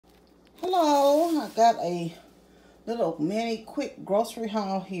Hello, I got a little mini quick grocery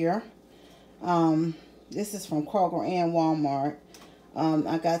haul here. This is from Kroger and Walmart.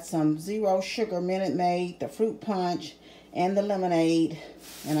 I got some zero sugar Minute Maid, the fruit punch, and the lemonade.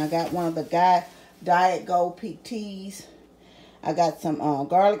 And I got one of the Diet Gold Peak teas. I got some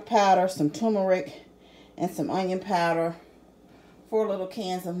garlic powder, some turmeric, and some onion powder. 4 little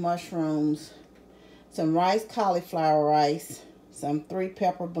cans of mushrooms. Some rice, cauliflower rice. Some 3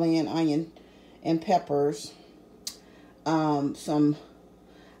 pepper blend onion and peppers. I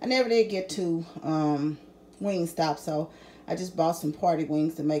never did get to Wingstop, so I just bought some party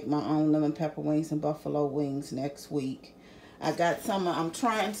wings to make my own lemon pepper wings and buffalo wings next week. I'm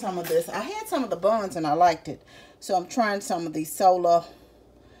trying some of this. I had some of the buns and I liked it. So I'm trying some of these Sola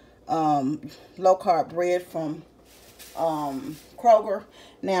low carb bread from Kroger.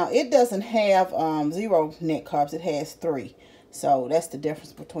 Now it doesn't have 0 net carbs. It has 3. So that's the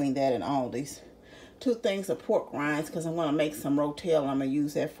difference between that and all these. 2 things of pork rinds because I'm going to make some rotel. I'm going to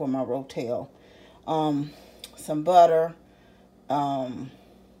use that for my rotel. Some butter, a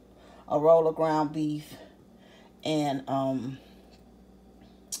roll of ground beef, and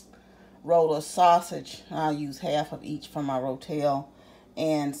roll of sausage. I'll use half of each for my rotel,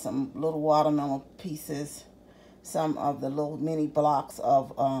 and some little watermelon pieces, some of the little mini blocks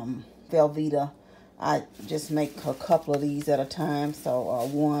of Velveeta. I just make a couple of these at a time. So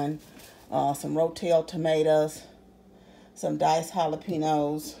one, some rotel tomatoes, some diced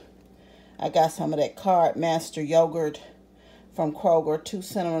jalapenos. I got some of that Card Master yogurt from Kroger, 2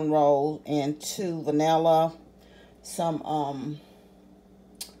 cinnamon rolls and 2 vanilla, some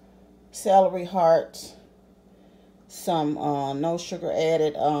celery hearts, some no sugar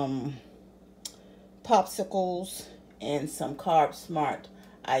added popsicles, and some Carb Smart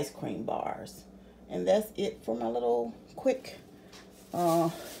ice cream bars. And that's it for my little quick,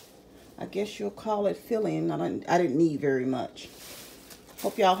 I guess you'll call it fill-in. I didn't need very much.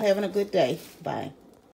 Hope y'all having a good day. Bye.